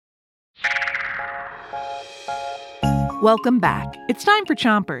Welcome back. It's time for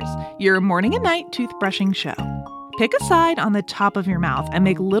Chompers, your morning and night toothbrushing show. Pick a side on the top of your mouth and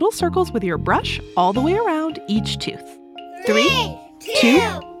make little circles with your brush all the way around each tooth. 3, 2,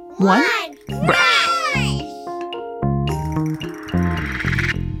 1, brush.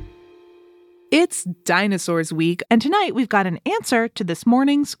 It's Dinosaurs Week, and tonight we've got an answer to this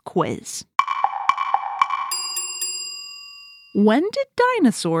morning's quiz. When did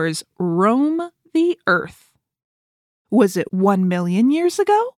dinosaurs roam the earth? Was it 1 million years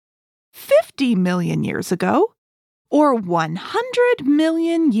ago, 50 million years ago, or 100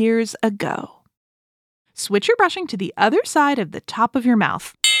 million years ago? Switch your brushing to the other side of the top of your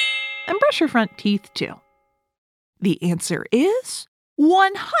mouth and brush your front teeth too. The answer is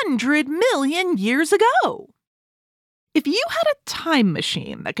 100 million years ago. If you had a time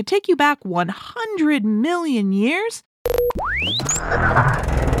machine that could take you back 100 million years,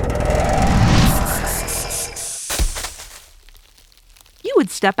 you would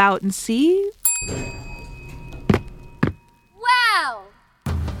step out and see... Wow!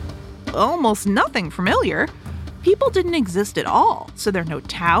 Almost nothing familiar. People didn't exist at all, so there are no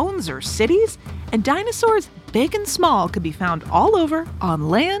towns or cities, and dinosaurs, big and small, could be found all over, on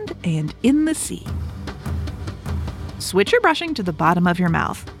land and in the sea. Switch your brushing to the bottom of your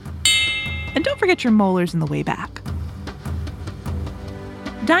mouth. And don't forget your molars in the way back.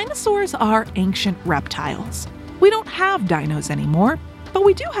 Dinosaurs are ancient reptiles. We don't have dinos anymore, but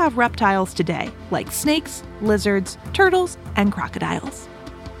we do have reptiles today, like snakes, lizards, turtles, and crocodiles.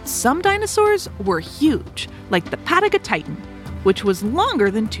 Some dinosaurs were huge, like the Patagotitan, which was longer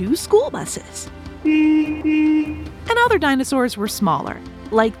than 2 school buses. And other dinosaurs were smaller,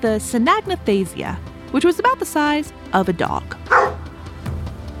 like the Synagnathasia, which was about the size of a dog.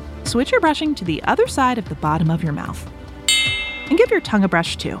 Switch your brushing to the other side of the bottom of your mouth. And give your tongue a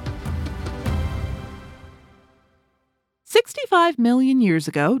brush too. 65 million years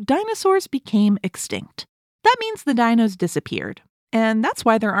ago, dinosaurs became extinct. That means the dinos disappeared, and that's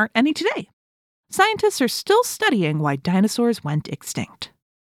why there aren't any today. Scientists are still studying why dinosaurs went extinct.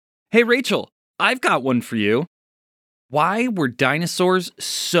 Hey, Rachel, I've got one for you. Why were dinosaurs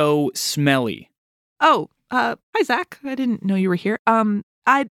so smelly? Oh, hi, Zach. I didn't know you were here. I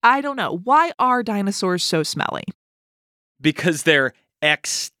don't know. Why are dinosaurs so smelly? Because they're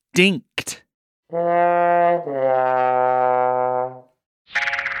extinct.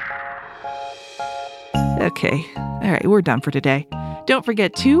 Okay. All right, we're done for today. Don't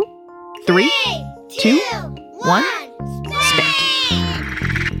forget 2, 3, 2, 1, spit.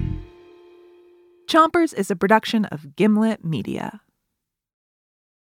 Chompers is a production of Gimlet Media.